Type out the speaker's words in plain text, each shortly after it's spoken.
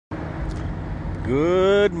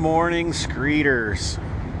Good morning, Screeters.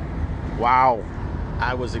 Wow,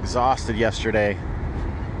 I was exhausted yesterday.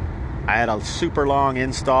 I had a super long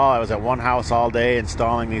install. I was at one house all day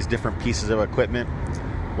installing these different pieces of equipment,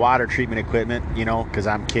 water treatment equipment, because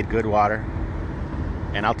I'm Kid Goodwater.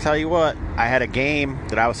 And I'll tell you what, I had a game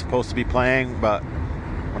that I was supposed to be playing, but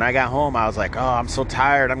when I got home, I was like, oh, I'm so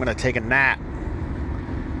tired, I'm going to take a nap.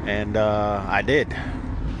 And I did.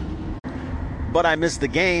 But I missed the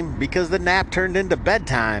game because the nap turned into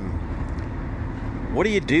bedtime. What do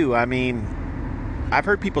you do? I mean, I've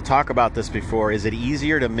heard people talk about this before. Is it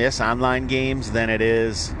easier to miss online games than it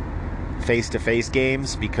is face-to-face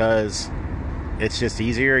games because it's just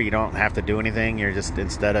easier? You don't have to do anything. You're just,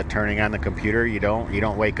 instead of turning on the computer, you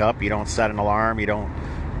don't wake up, you don't set an alarm, you don't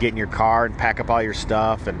get in your car and pack up all your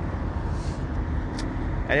stuff. And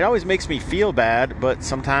it always makes me feel bad, but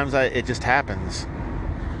sometimes it just happens.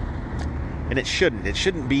 And it shouldn't. It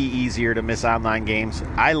shouldn't be easier to miss online games.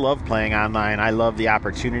 I love playing online. I love the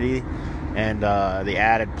opportunity and the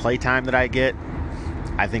added playtime that I get.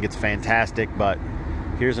 I think it's fantastic. But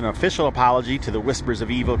here's an official apology to the Whispers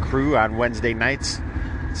of Evil crew on Wednesday nights.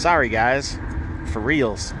 Sorry, guys. For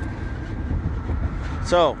reals.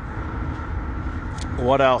 So,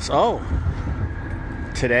 what else? Oh,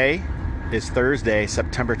 today is Thursday,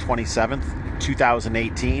 September 27th,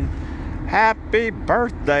 2018. Happy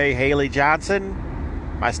birthday, Haley Johnson.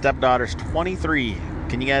 My stepdaughter's 23.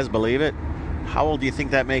 Can you guys believe it? How old do you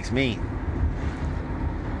think that makes me?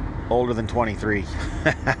 Older than 23.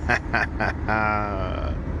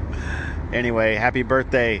 Anyway, happy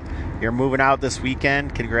birthday. You're moving out this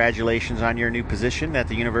weekend. Congratulations on your new position at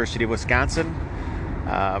the University of Wisconsin.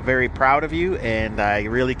 Very proud of you, and I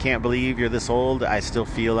really can't believe you're this old. I still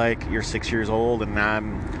feel like you're 6 years old, and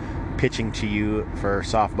I'm pitching to you for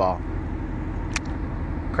softball.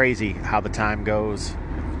 Crazy how the time goes,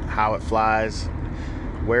 how it flies,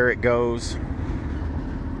 where it goes.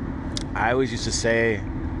 I always used to say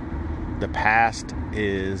the past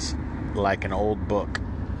is like an old book.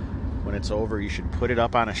 When it's over, you should put it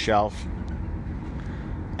up on a shelf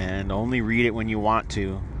and only read it when you want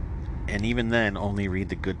to, and even then only read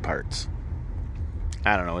the good parts.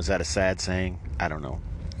 I don't know, is that a sad saying? I don't know.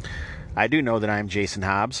 I do know that I'm Jason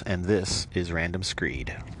Hobbs, and this is Random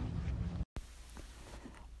Screed.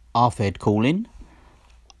 Arfed calling.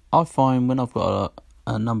 I find when I've got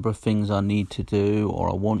a number of things I need to do or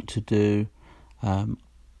I want to do,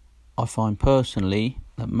 I find personally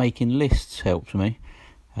that making lists helps me.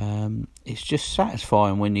 It's just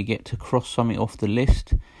satisfying when you get to cross something off the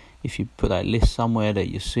list. If you put that list somewhere that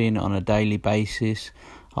you're seeing it on a daily basis,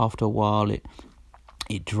 after a while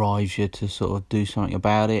it drives you to sort of do something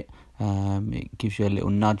about it. It gives you a little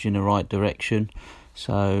nudge in the right direction.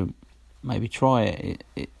 So maybe try it.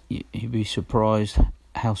 You'd be surprised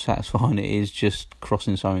how satisfying it is just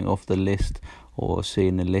crossing something off the list or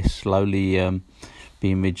seeing the list slowly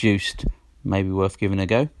being reduced. Maybe worth giving a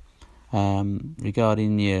go.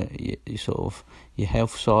 Regarding your sort of your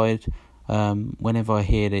health side, whenever I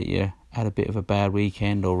hear that you had a bit of a bad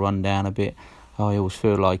weekend or run down a bit, I always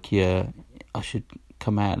feel like I should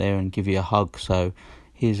come out there and give you a hug. So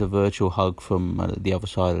here's a virtual hug from the other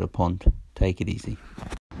side of the pond. Take it easy.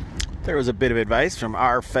 There was a bit of advice from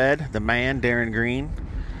our Fed, the man, Darren Green.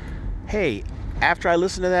 Hey, after I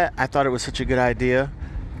listened to that, I thought it was such a good idea.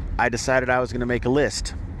 I decided I was going to make a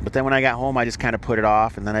list. But then when I got home, I just kind of put it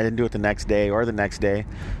off, and then I didn't do it the next day or the next day.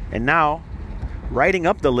 And now, writing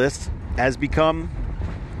up the list has become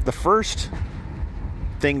the first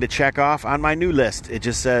thing to check off on my new list. It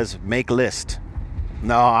just says, make list.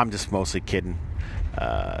 No, I'm just mostly kidding.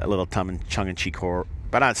 A little tongue-in-cheek horror.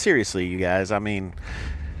 But seriously, you guys, I mean,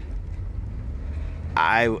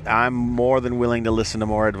 I'm more than willing to listen to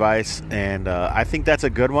more advice, and I think that's a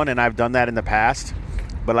good one, and I've done that in the past.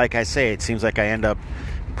 But like I say, it seems like I end up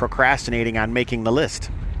procrastinating on making the list.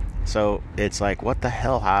 So it's like, what the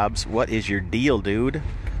hell, Hobbs? What is your deal, dude?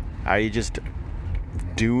 Are you just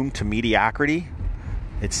doomed to mediocrity?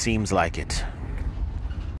 It seems like it.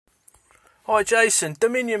 Hi Jason,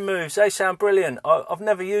 Dominion moves, they sound brilliant. I've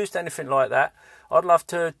never used anything like that. I'd love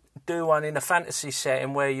to do one in a fantasy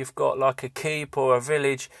setting where you've got like a keep or a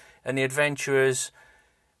village and the adventurers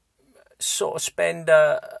sort of spend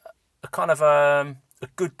a kind of a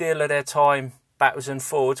good deal of their time backwards and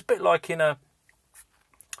forwards, a bit like in a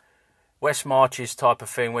West Marches type of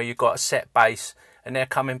thing where you've got a set base and they're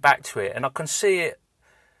coming back to it. And I can see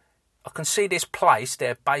this place,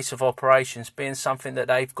 their base of operations, being something that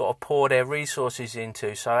they've got to pour their resources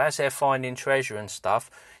into. So as they're finding treasure and stuff,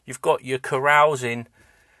 you've got your carousing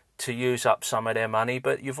to use up some of their money,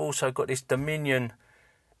 but you've also got this Dominion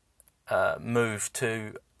move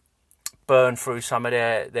to burn through some of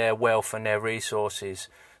their wealth and their resources.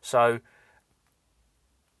 So,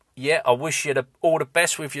 yeah, I wish you all the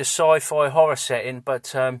best with your sci-fi horror setting,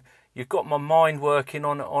 but you've got my mind working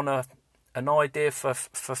on an idea for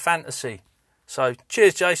fantasy. So,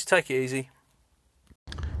 cheers, Jace. Take it easy.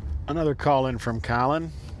 Another call in from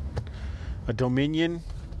Colin. A dominion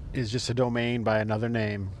is just a domain by another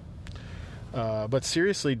name. But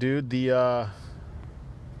seriously, dude, the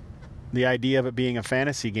idea of it being a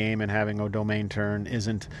fantasy game and having a domain turn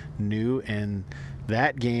isn't new, and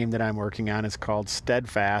that game that I'm working on is called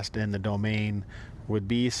Steadfast, and the domain would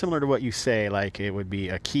be similar to what you say, like it would be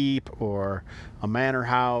a keep or a manor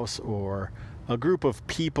house or a group of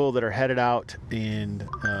people that are headed out, and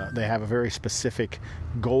they have a very specific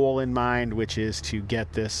goal in mind, which is to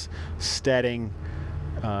get this steading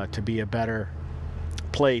to be a better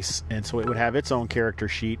place. And so it would have its own character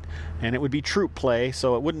sheet, and it would be troop play,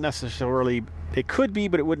 so it wouldn't necessarily, it could be,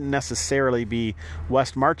 but it wouldn't necessarily be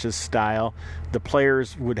West March's style. The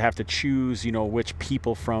players would have to choose, which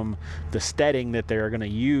people from the steading that they're going to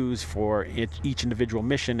use for each individual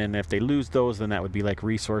mission, and if they lose those, then that would be like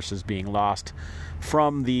resources being lost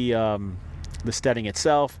from the steading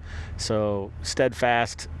itself. So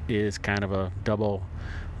Steadfast is kind of a double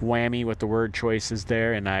whammy with the word choices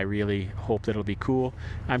there, and I really hope that it'll be cool.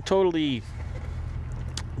 I'm totally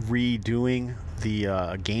redoing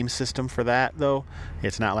the game system for that, though.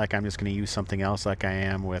 It's not like I'm just going to use something else like I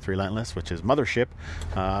am with Relentless, which is Mothership.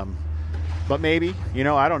 But maybe,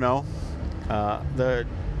 I don't know. The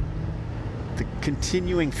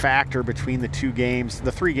continuing factor between the two games,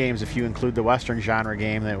 the three games if you include the Western genre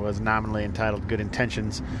game that was nominally entitled Good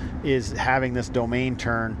Intentions, is having this domain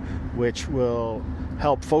turn, which will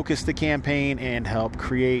help focus the campaign and help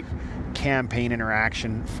create campaign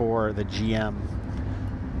interaction for the GM.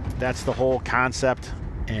 That's the whole concept,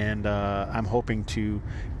 and I'm hoping to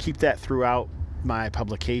keep that throughout my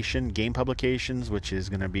game publications, which is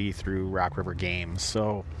going to be through Rock River Games.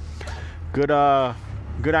 So good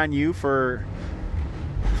on you for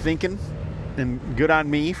thinking, and good on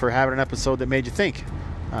me for having an episode that made you think.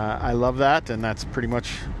 I love that, and that's pretty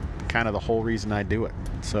much kind of the whole reason I do it.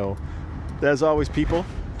 So as always, people,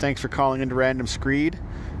 thanks for calling into Random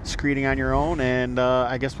Screeding on your own, and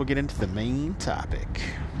I guess we'll get into the main topic.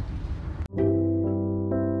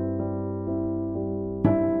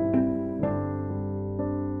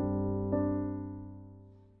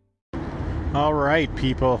 All right,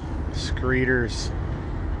 people, Screeders.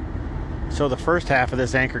 So the first half of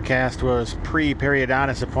this Anchorcast was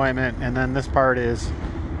pre-periodontics appointment, and then this part is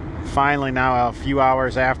finally now a few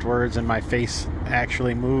hours afterwards, and my face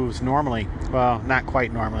actually moves normally. Well, not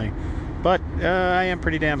quite normally, but I am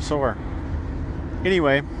pretty damn sore.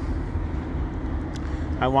 Anyway,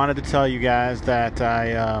 I wanted to tell you guys that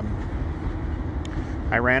I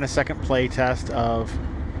ran a second play test of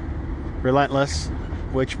Relentless,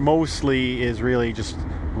 which mostly is really just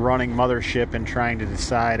running Mothership and trying to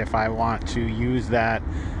decide if I want to use that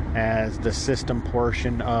as the system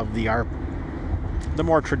portion of the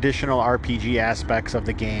more traditional RPG aspects of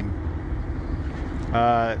the game.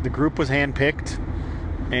 The group was handpicked,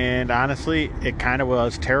 and honestly, it kind of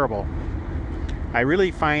was terrible. I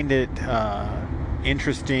really find it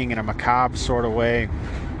interesting in a macabre sort of way,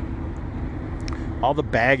 all the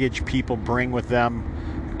baggage people bring with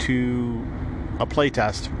them to a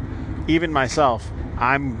playtest. Even myself,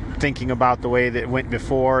 I'm thinking about the way that it went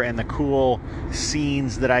before and the cool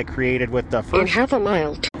scenes that I created with the first. In half a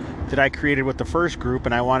mile. That I created with the first group,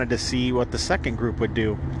 and I wanted to see what the second group would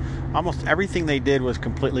do. Almost everything they did was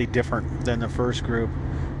completely different than the first group,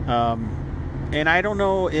 and I don't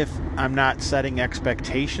know if I'm not setting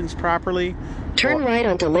expectations properly. Turn right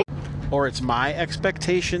onto Lake. Or it's my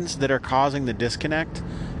expectations that are causing the disconnect.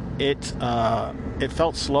 It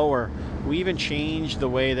felt slower. We even changed the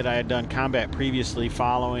way that I had done combat previously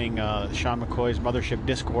following Sean McCoy's Mothership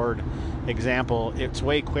Discord example. It's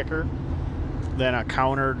way quicker than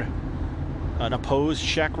an opposed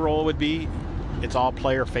check roll would be. It's all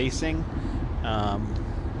player facing.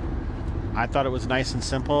 I thought it was nice and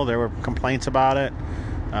simple. There were complaints about it.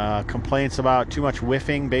 Complaints about too much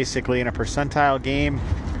whiffing. Basically, in a percentile game,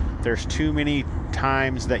 there's too many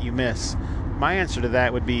times that you miss. My answer to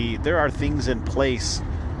that would be there are things in place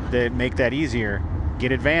that make that easier.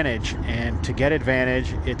 Get advantage, and to get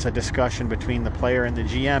advantage, it's a discussion between the player and the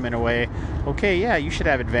GM in a way. Okay, yeah, you should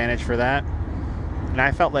have advantage for that. And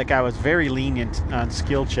I felt like I was very lenient on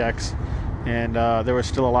skill checks, and there was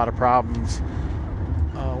still a lot of problems.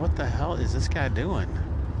 What the hell is this guy doing?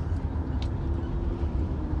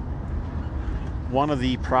 One of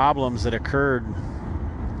the problems that occurred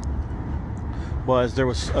was there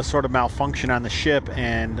was a sort of malfunction on the ship,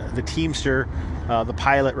 and the teamster, the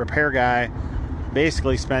pilot repair guy,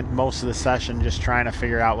 basically spent most of the session just trying to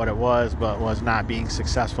figure out what it was, but was not being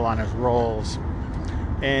successful on his rolls.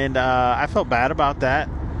 And I felt bad about that,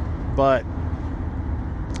 but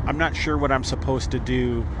I'm not sure what I'm supposed to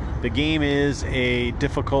do. The game is a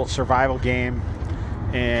difficult survival game,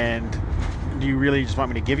 and do you really just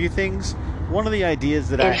want me to give you things? One of the ideas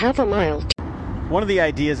that In half a mile. One of the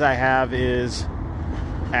ideas I have is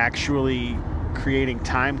actually creating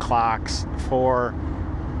time clocks for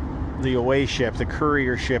the away ship, the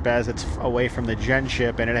courier ship, as it's away from the gen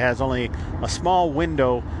ship, and it has only a small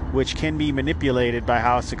window which can be manipulated by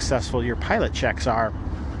how successful your pilot checks are.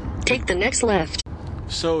 Take the next left.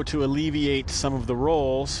 So to alleviate some of the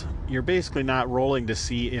rolls, you're basically not rolling to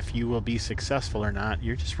see if you will be successful or not.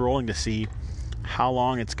 You're just rolling to see how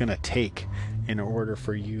long it's going to take in order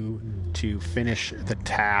for you to finish the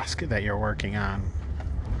task that you're working on.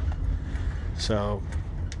 So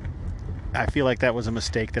I feel like that was a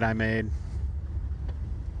mistake that I made,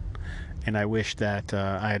 and I wish that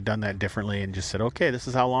I had done that differently and just said, okay, this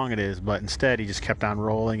is how long it is. But instead he just kept on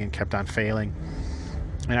rolling and kept on failing.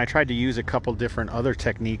 And I tried to use a couple different other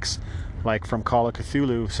techniques, like from Call of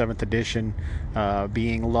Cthulhu 7th edition,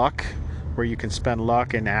 being luck, where you can spend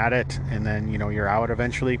luck and add it, and then you're out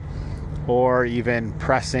eventually, or even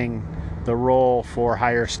pressing the roll for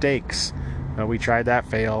higher stakes. We tried that,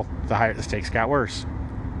 fail. The stakes got worse.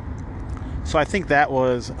 So I think that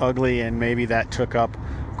was ugly, and maybe that took up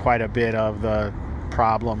quite a bit of the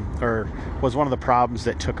problem, or was one of the problems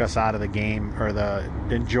that took us out of the game, or the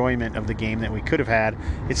enjoyment of the game that we could have had.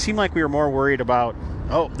 It seemed like we were more worried about,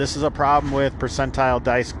 oh, this is a problem with percentile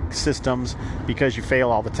dice systems because you fail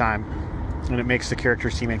all the time and it makes the character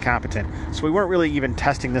seem incompetent. So we weren't really even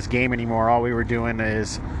testing this game anymore. All we were doing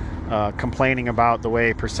is complaining about the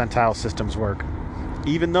way percentile systems work.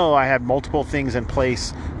 Even though I had multiple things in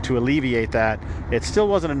place to alleviate that, it still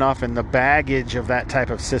wasn't enough, and the baggage of that type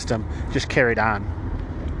of system just carried on.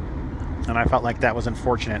 And I felt like that was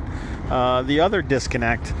unfortunate. The other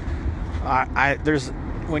disconnect,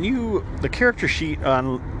 the character sheet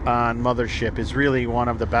on Mothership is really one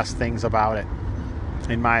of the best things about it,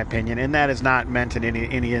 in my opinion, and that is not meant in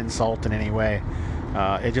any insult in any way.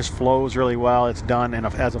 It just flows really well. It's done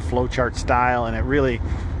as a flowchart style, and it really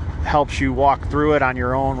helps you walk through it on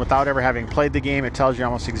your own without ever having played the game. It tells you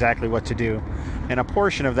almost exactly what to do, and a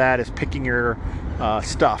portion of that is picking your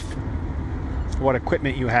stuff, what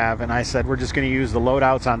equipment you have. And I said we're just going to use the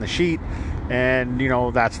loadouts on the sheet, and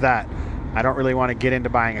that's that. I don't really want to get into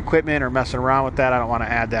buying equipment or messing around with that. I don't want to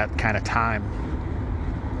add that kind of time.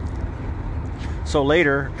 So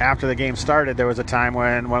later, after the game started, there was a time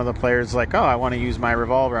when one of the players was like, oh, I want to use my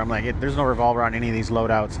revolver. I'm like, there's no revolver on any of these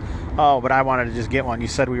loadouts. Oh, but I wanted to just get one. You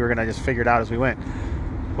said we were going to just figure it out as we went.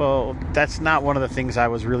 Well, that's not one of the things I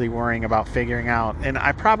was really worrying about figuring out. And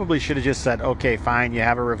I probably should have just said, okay, fine, you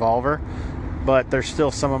have a revolver. But there's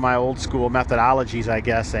still some of my old school methodologies, I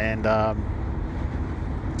guess. And I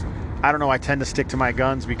don't know, I tend to stick to my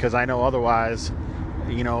guns because I know otherwise,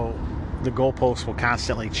 the goalposts will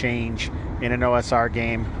constantly change in an OSR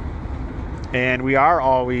game, and we are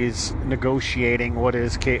always negotiating what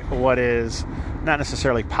is not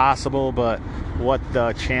necessarily possible, but what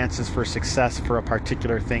the chances for success for a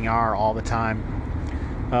particular thing are all the time.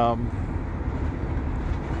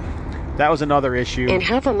 That was another issue. In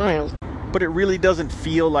half a mile. But it really doesn't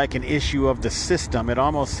feel like an issue of the system. It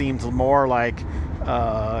almost seems more like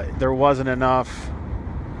there wasn't enough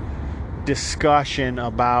discussion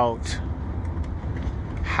about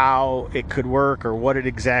how it could work or what it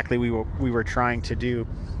exactly we were trying to do.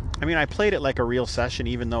 I mean, I played it like a real session,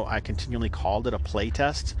 even though I continually called it a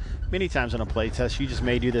playtest. Many times in a playtest, you just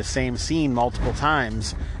may do the same scene multiple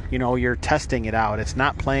times. You're testing it out. It's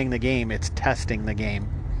not playing the game, it's testing the game.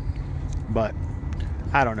 But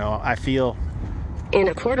I don't know. In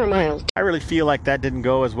a quarter mile. I really feel like that didn't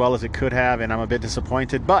go as well as it could have, and I'm a bit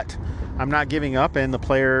disappointed. But I'm not giving up, and the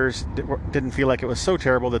players didn't feel like it was so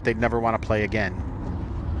terrible that they'd never want to play again.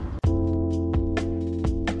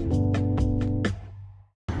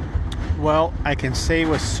 Well, I can say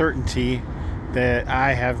with certainty that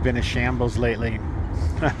I have been a shambles lately.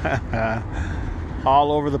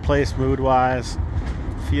 All over the place mood-wise.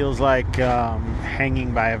 Feels like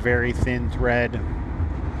hanging by a very thin thread.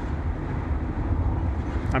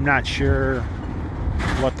 I'm not sure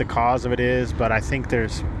what the cause of it is, but I think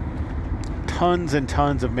there's tons and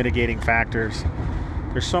tons of mitigating factors.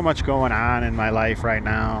 There's so much going on in my life right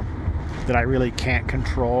now that I really can't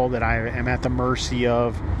control, that I am at the mercy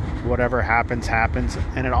of. Whatever happens,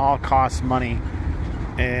 and it all costs money.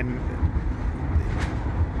 And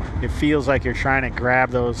it feels like you're trying to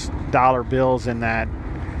grab those dollar bills in that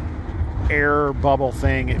air bubble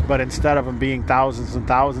thing, but instead of them being thousands and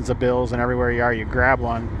thousands of bills and everywhere you are you grab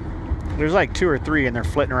one, there's like 2 or 3 and they're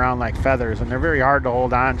flitting around like feathers, and they're very hard to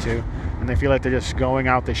hold on to, and they feel like they're just going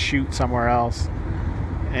out the chute somewhere else.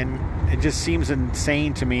 And it just seems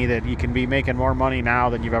insane to me that you can be making more money now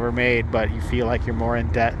than you've ever made, but you feel like you're more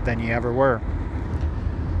in debt than you ever were.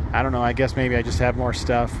 I don't know, I guess maybe I just have more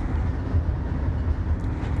stuff.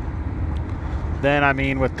 Then, I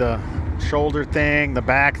mean, with the shoulder thing, the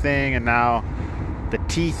back thing, and now the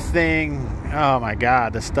teeth thing, oh my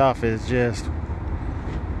God, the stuff is just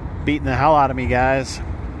beating the hell out of me, guys.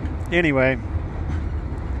 Anyway,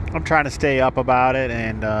 I'm trying to stay up about it,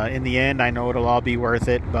 and in the end, I know it'll all be worth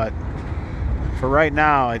it, but for right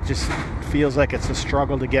now, it just feels like it's a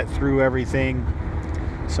struggle to get through everything.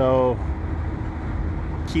 So,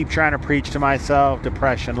 keep trying to preach to myself,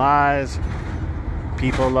 depression lies,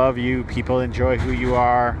 people love you, people enjoy who you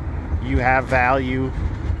are, you have value,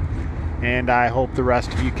 and I hope the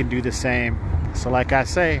rest of you can do the same. So like I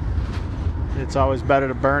say, it's always better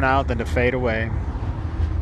to burn out than to fade away.